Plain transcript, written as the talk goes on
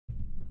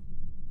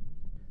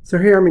So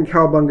here I'm in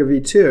Cowabunga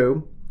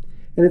v2,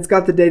 and it's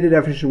got the data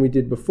definition we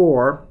did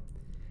before,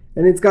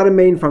 and it's got a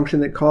main function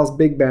that calls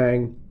Big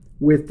Bang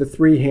with the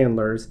three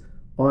handlers,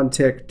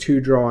 onTick,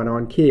 toDraw, and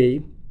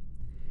onKey.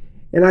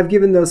 And I've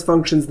given those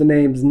functions the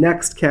names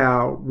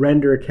nextCow,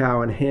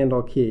 renderCow, and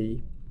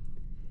handleKey.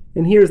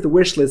 And here's the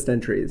wish list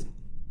entries.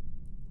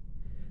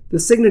 The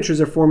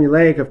signatures are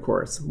formulaic, of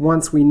course.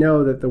 Once we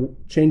know that the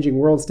changing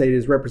world state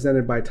is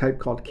represented by a type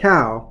called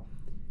cow,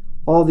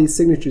 all these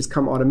signatures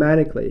come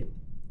automatically.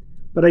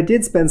 But I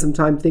did spend some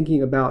time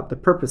thinking about the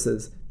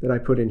purposes that I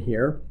put in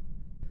here.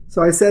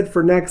 So I said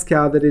for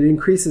nextCow that it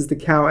increases the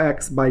cow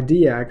x by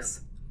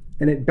dx,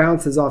 and it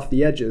bounces off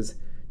the edges,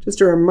 just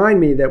to remind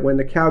me that when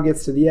the cow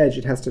gets to the edge,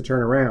 it has to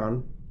turn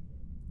around.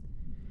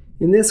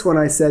 In this one,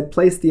 I said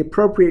place the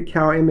appropriate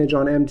cow image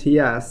on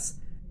MTS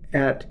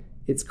at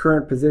its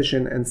current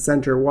position and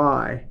center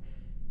y.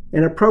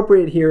 And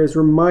appropriate here is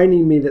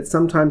reminding me that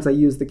sometimes I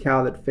use the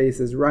cow that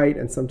faces right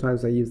and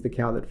sometimes I use the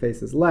cow that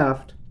faces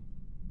left.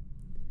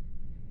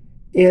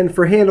 And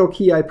for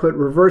handleKey, I put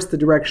reverse the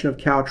direction of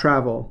cow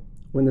travel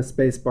when the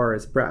space bar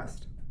is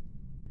pressed.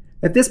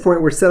 At this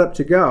point, we're set up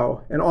to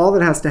go, and all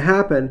that has to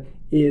happen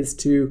is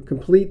to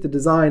complete the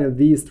design of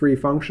these three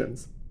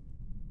functions.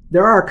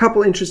 There are a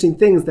couple interesting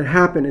things that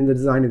happen in the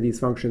design of these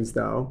functions,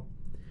 though.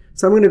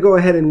 So I'm going to go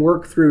ahead and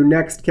work through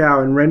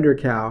nextCow and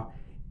renderCow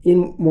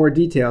in more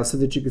detail so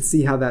that you can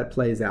see how that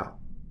plays out.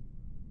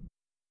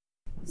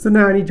 So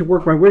now I need to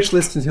work my wish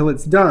list until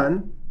it's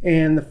done.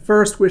 And the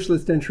first wish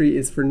list entry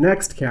is for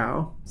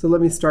nextCow, so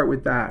let me start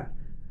with that.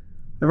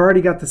 I've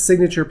already got the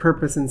signature,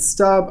 purpose, and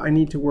stub. I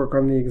need to work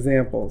on the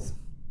examples.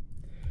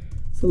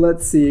 So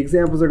let's see,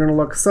 examples are going to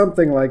look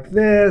something like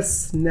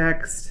this.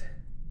 Next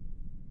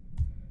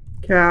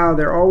cow,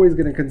 they're always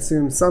going to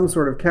consume some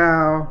sort of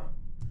cow,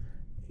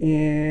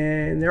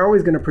 and they're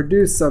always going to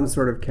produce some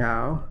sort of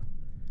cow.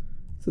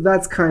 So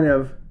that's kind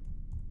of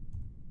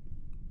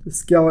the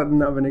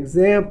skeleton of an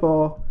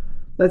example.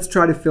 Let's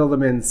try to fill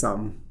them in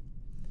some.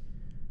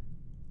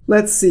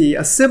 Let's see,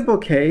 a simple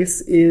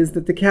case is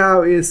that the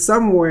cow is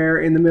somewhere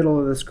in the middle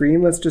of the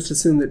screen. Let's just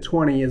assume that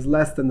 20 is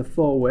less than the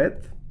full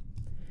width.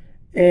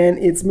 And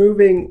it's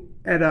moving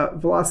at a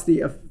velocity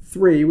of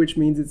 3, which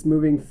means it's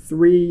moving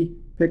 3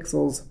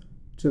 pixels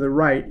to the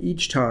right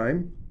each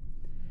time.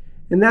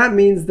 And that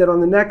means that on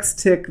the next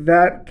tick,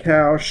 that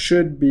cow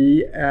should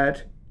be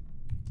at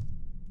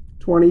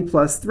 20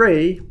 plus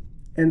 3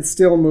 and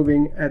still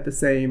moving at the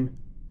same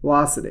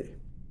velocity.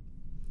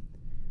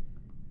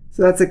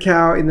 So that's a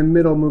cow in the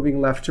middle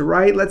moving left to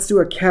right. Let's do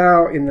a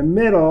cow in the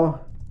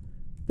middle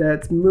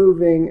that's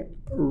moving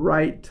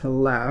right to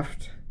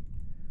left.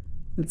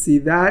 Let's see,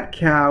 that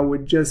cow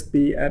would just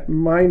be at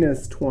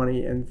minus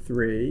 20 and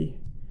 3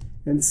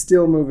 and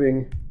still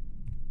moving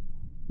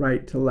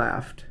right to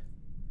left.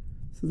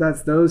 So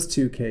that's those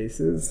two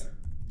cases.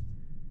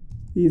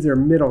 These are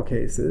middle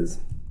cases.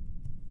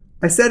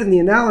 I said in the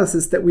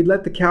analysis that we'd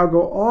let the cow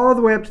go all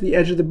the way up to the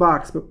edge of the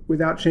box, but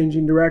without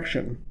changing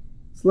direction.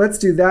 So let's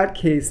do that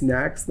case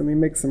next. Let me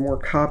make some more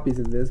copies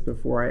of this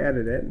before I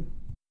edit it.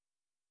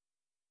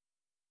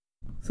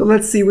 So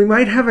let's see, we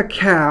might have a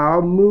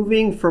cow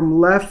moving from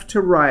left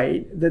to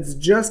right that's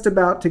just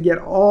about to get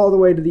all the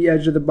way to the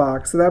edge of the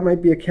box. So that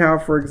might be a cow,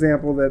 for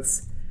example,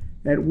 that's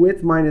at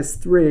width minus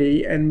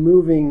 3 and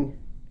moving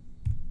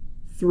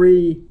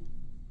 3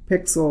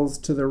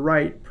 pixels to the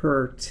right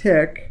per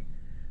tick.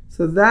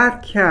 So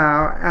that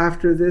cow,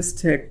 after this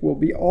tick, will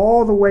be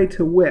all the way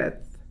to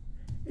width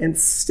and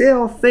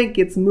still think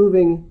it's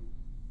moving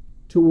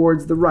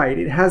towards the right.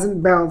 It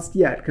hasn't bounced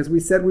yet because we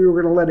said we were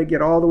going to let it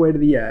get all the way to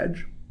the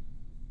edge.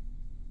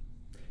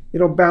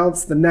 It'll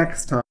bounce the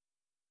next time.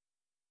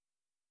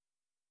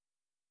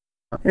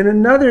 And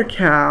another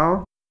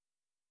cow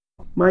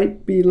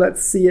might be,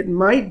 let's see, it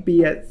might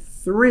be at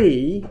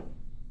 3,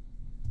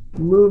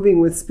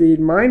 moving with speed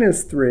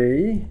minus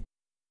 3.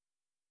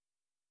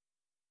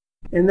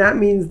 And that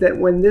means that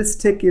when this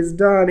tick is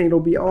done, it'll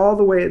be all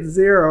the way at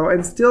 0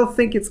 and still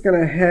think it's going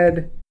to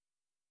head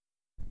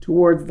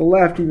towards the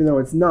left, even though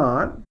it's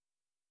not.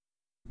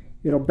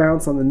 It'll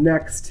bounce on the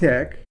next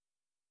tick.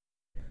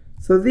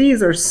 So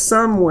these are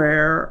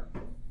somewhere,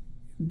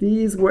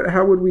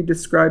 how would we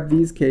describe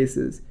these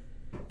cases?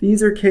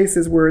 These are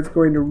cases where it's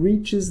going to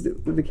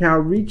the cow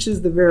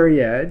reaches the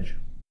very edge.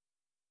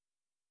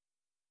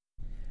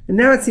 And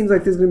now it seems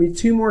like there's going to be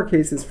 2 more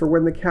cases for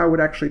when the cow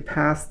would actually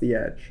pass the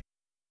edge.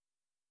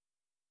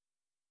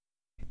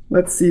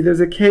 Let's see, there's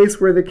a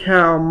case where the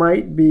cow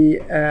might be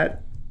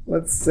at,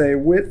 let's say,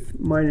 width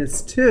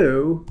minus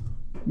 2,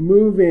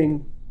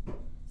 moving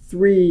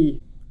 3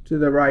 to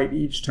the right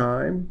each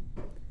time.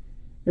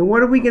 And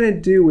what are we going to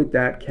do with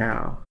that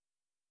cow?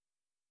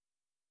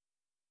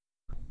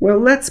 Well,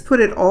 let's put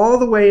it all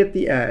the way at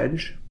the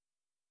edge,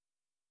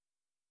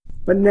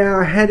 but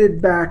now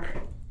headed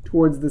back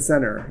towards the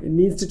center. It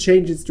needs to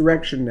change its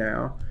direction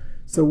now,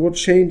 so we'll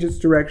change its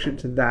direction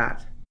to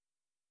that.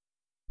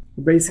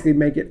 We'll basically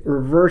make it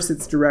reverse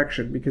its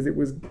direction because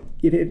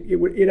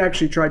it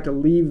actually tried to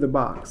leave the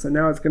box. So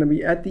now it's going to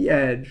be at the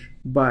edge,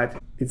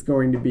 but it's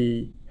going to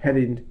be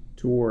heading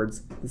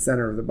towards the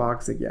center of the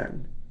box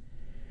again.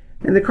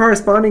 And the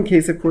corresponding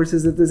case, of course,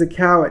 is that there's a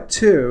cow at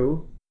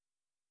 2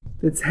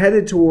 that's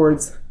headed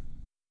towards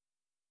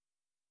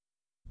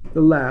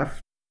the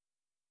left.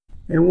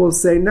 And we'll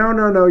say, no,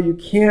 no, no, you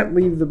can't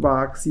leave the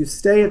box. You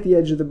stay at the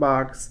edge of the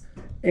box,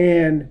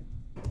 and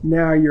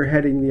now you're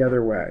heading the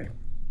other way.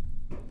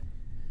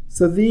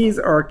 So these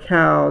are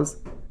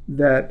cows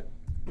that,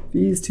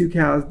 these two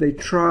cows,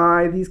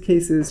 these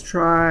cases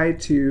try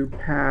to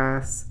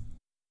pass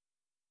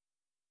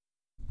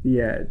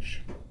the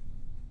edge.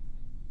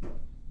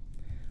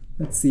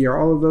 Let's see, are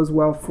all of those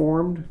well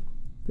formed?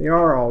 They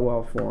are all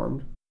well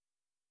formed.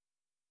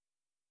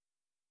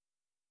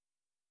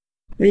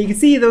 Now you can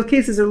see those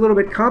cases are a little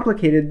bit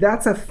complicated.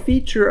 That's a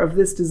feature of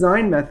this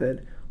design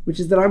method, which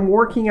is that I'm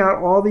working out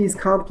all these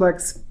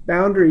complex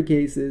boundary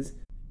cases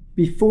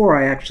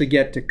before I actually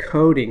get to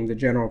coding the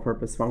general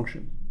purpose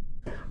function.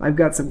 I've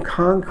got some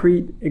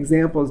concrete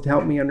examples to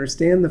help me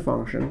understand the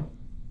function,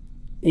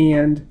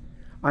 and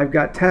I've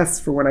got tests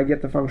for when I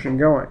get the function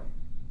going.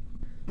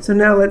 So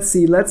now let's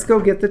see, let's go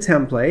get the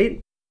template.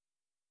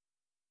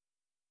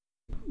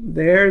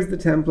 There's the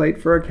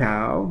template for a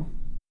cow.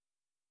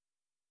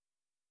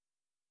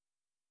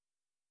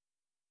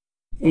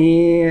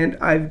 And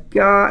I've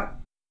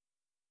got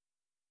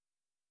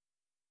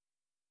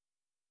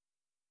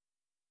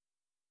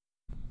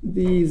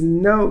these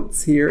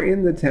notes here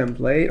in the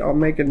template. I'll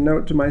make a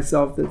note to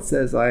myself that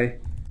says I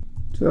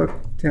took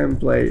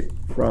template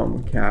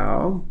from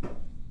cow.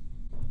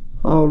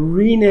 I'll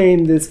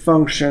rename this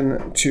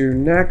function to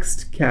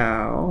next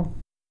cow.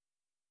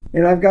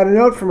 And I've got a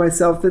note for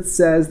myself that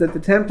says that the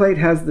template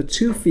has the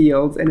 2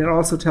 fields, and it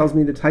also tells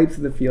me the types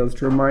of the fields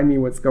to remind me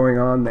what's going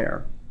on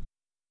there.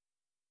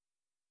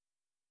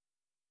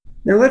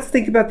 Now let's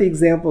think about the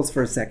examples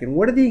for a second.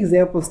 What do the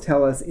examples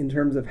tell us in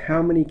terms of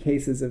how many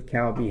cases of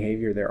cow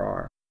behavior there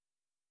are?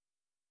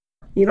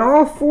 In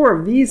all 4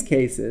 of these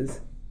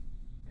cases,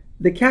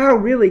 the cow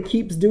really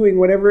keeps doing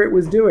whatever it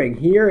was doing.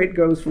 Here it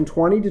goes from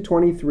 20 to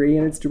 23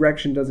 and its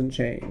direction doesn't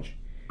change.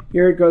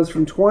 Here it goes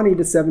from 20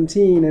 to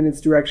 17 and its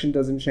direction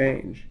doesn't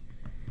change.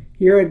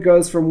 Here it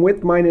goes from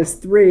width minus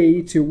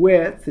 3 to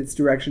width, its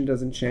direction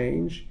doesn't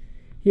change.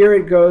 Here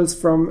it goes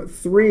from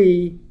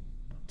 3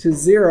 to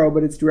 0,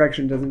 but its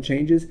direction doesn't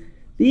change.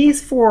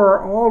 These 4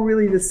 are all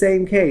really the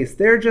same case.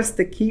 They're just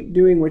the keep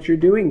doing what you're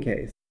doing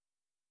case.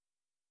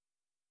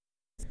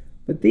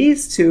 But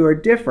these 2 are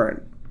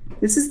different.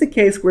 This is the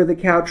case where the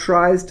cow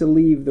tries to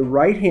leave the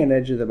right-hand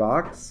edge of the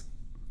box,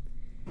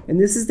 and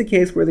this is the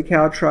case where the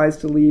cow tries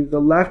to leave the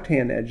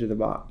left-hand edge of the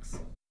box.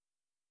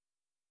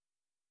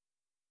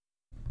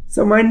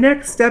 So my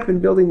next step in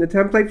building the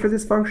template for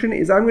this function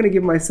is I'm going to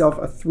give myself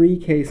a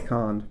 3-case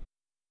cond.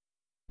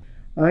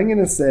 I'm going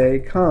to say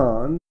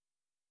cond,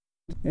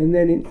 and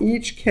then in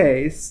each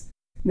case,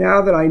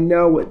 now that I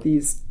know what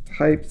these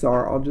types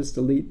are, I'll just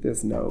delete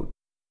this note.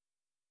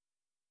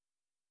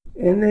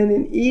 And then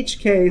in each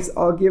case,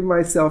 I'll give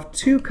myself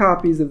 2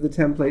 copies of the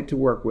template to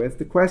work with,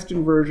 the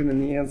question version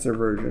and the answer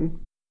version.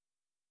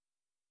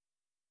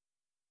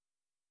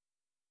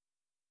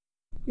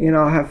 And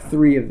I'll have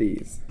 3 of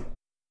these.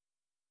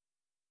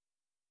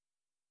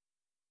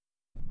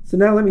 So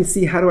now let me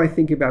see, how do I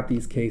think about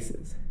these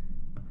cases?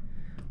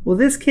 Well,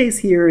 this case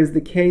here is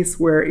the case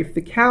where if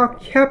the cow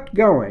kept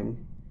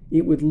going,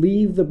 it would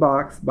leave the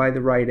box by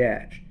the right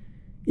edge.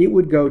 It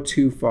would go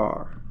too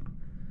far.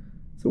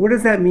 So what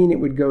does that mean, it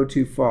would go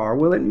too far?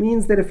 Well, it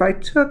means that if I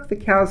took the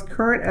cow's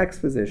current x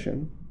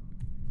position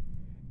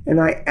and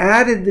I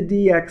added the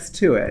dx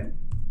to it,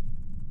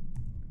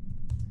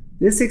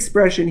 this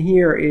expression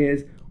here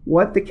is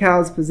what the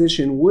cow's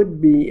position would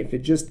be if it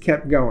just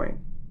kept going.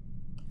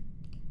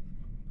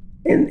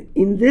 And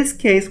in this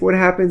case, what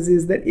happens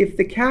is that if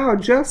the cow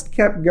just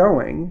kept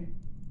going,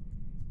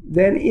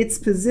 then its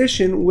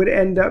position would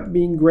end up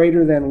being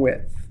greater than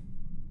width.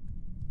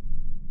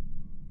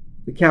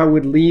 The cow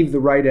would leave the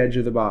right edge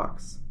of the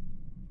box.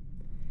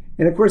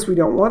 And of course, we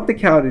don't want the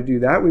cow to do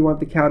that. We want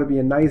the cow to be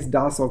a nice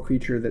docile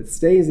creature that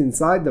stays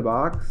inside the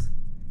box.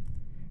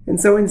 And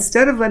so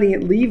instead of letting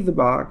it leave the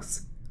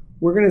box,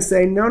 we're going to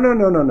say, no, no,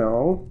 no, no,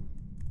 no.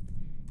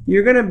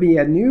 You're going to be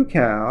a new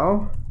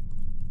cow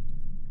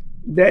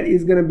that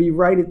is going to be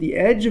right at the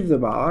edge of the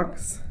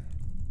box,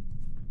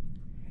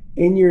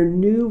 and your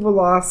new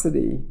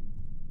velocity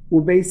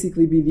will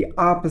basically be the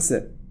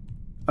opposite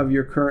of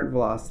your current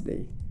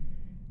velocity.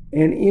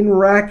 And in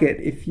Racket,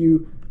 if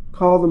you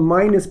call the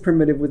minus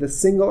primitive with a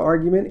single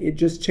argument, it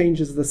just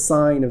changes the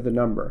sign of the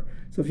number.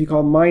 So if you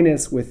call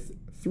minus with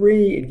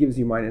 3, it gives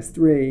you minus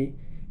 3.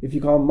 If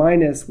you call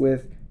minus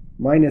with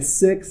minus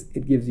 6,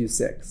 it gives you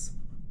 6.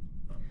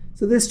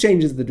 So this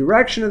changes the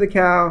direction of the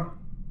cow,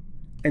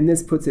 and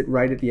this puts it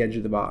right at the edge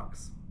of the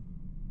box.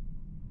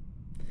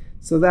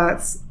 So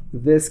that's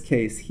this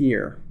case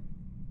here.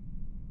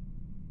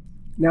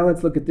 Now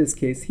let's look at this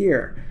case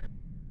here.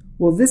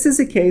 Well, this is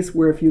a case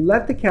where if you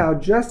let the cow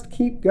just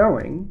keep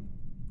going,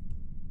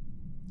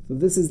 so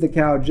this is the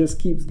cow just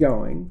keeps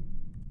going,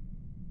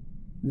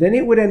 then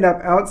it would end up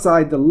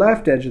outside the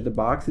left edge of the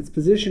box. Its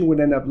position would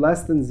end up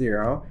less than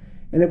 0,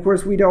 And of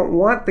course, we don't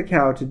want the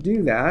cow to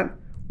do that.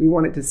 We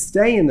want it to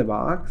stay in the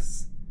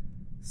box.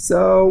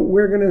 So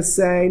we're going to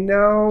say,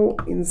 no,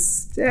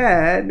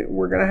 instead,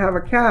 we're going to have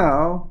a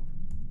cow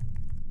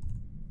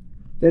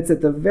that's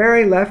at the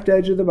very left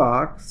edge of the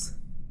box.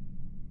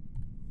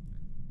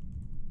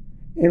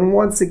 And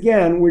once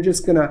again, we're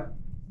just going to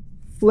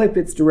flip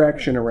its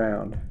direction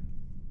around.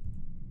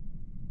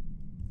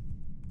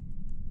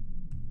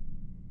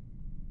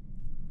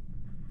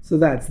 So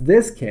that's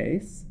this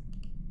case.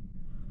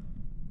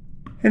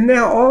 And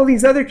now all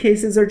these other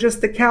cases are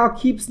just the cow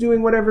keeps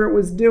doing whatever it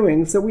was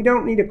doing, so we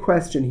don't need a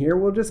question here.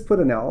 We'll just put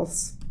an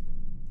else.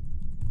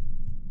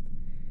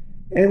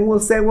 And we'll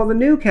say, well, the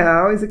new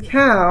cow is a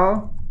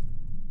cow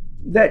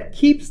that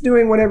keeps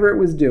doing whatever it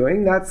was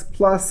doing. That's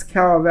plus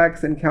cow of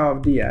x and cow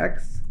of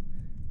dx.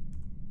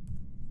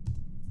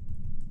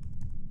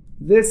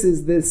 This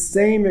is this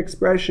same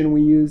expression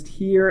we used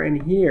here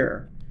and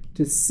here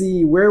to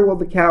see where will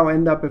the cow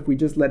end up if we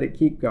just let it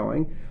keep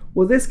going.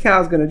 Well, this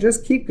cow is going to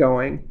just keep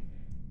going,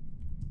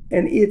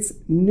 and its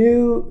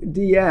new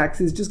dx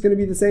is just going to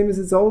be the same as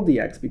its old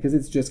dx because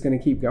it's just going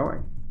to keep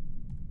going.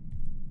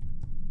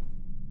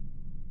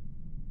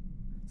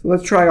 So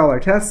let's try all our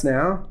tests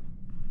now.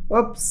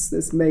 Whoops,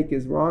 this make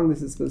is wrong.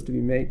 This is supposed to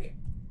be make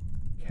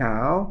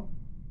cow.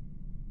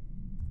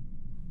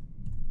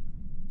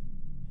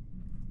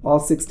 All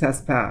 6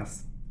 tests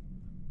pass.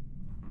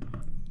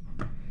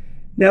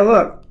 Now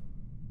look,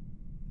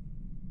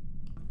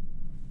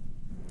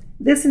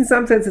 this in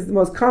some sense is the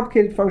most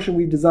complicated function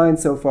we've designed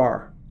so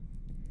far.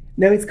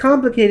 Now it's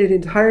complicated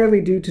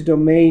entirely due to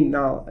domain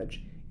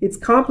knowledge. It's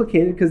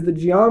complicated because the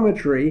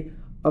geometry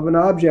of an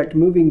object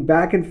moving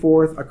back and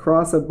forth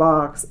across a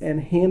box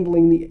and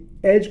handling the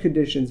edge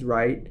conditions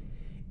right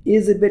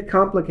is a bit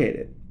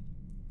complicated.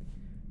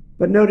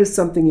 But notice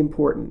something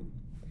important.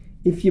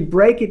 If you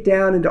break it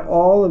down into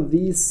all of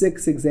these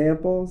 6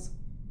 examples,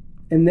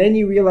 and then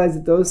you realize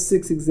that those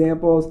 6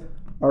 examples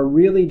are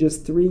really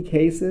just 3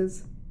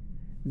 cases,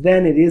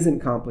 then it isn't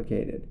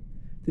complicated.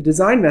 The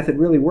design method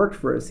really worked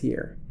for us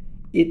here.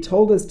 It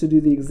told us to do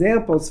the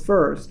examples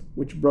first,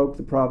 which broke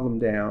the problem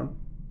down,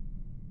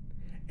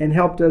 and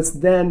helped us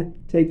then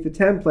take the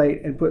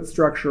template and put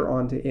structure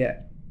onto it.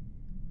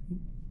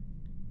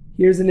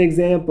 Here's an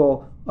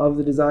example of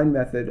the design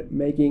method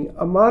making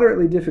a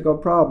moderately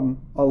difficult problem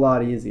a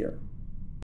lot easier.